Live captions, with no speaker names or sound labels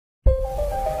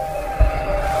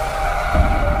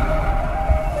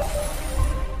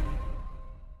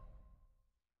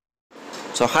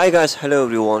So hi guys, hello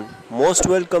everyone, most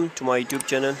welcome to my YouTube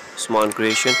channel Usman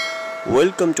Creation.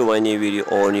 Welcome to my new video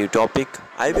or new topic.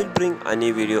 I will bring a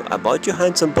new video about your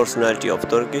handsome personality of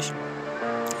Turkish,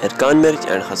 Erkan Meriç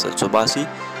and Hazal Subaşi.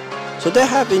 So they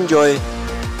have enjoyed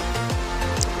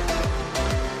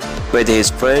with his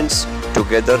friends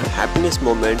together happiness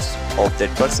moments of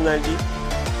that personality.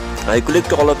 I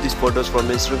collect all of these photos from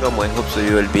Instagram. I hope so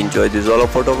you will be enjoy these all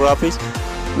of photographies.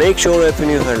 Make sure if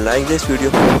you have liked this video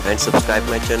and subscribe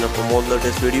my channel for more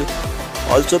latest video.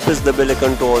 Also press the bell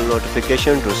icon to all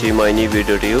notification to see my new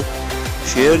video to you.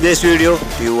 Share this video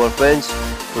to your friends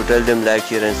to tell them like,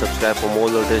 share and subscribe for more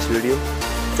latest video.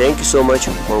 Thank you so much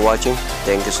for watching.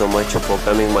 Thank you so much for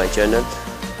coming my channel.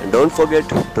 And don't forget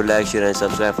to like, share and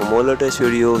subscribe for more latest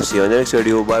video. See you next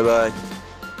video. Bye bye.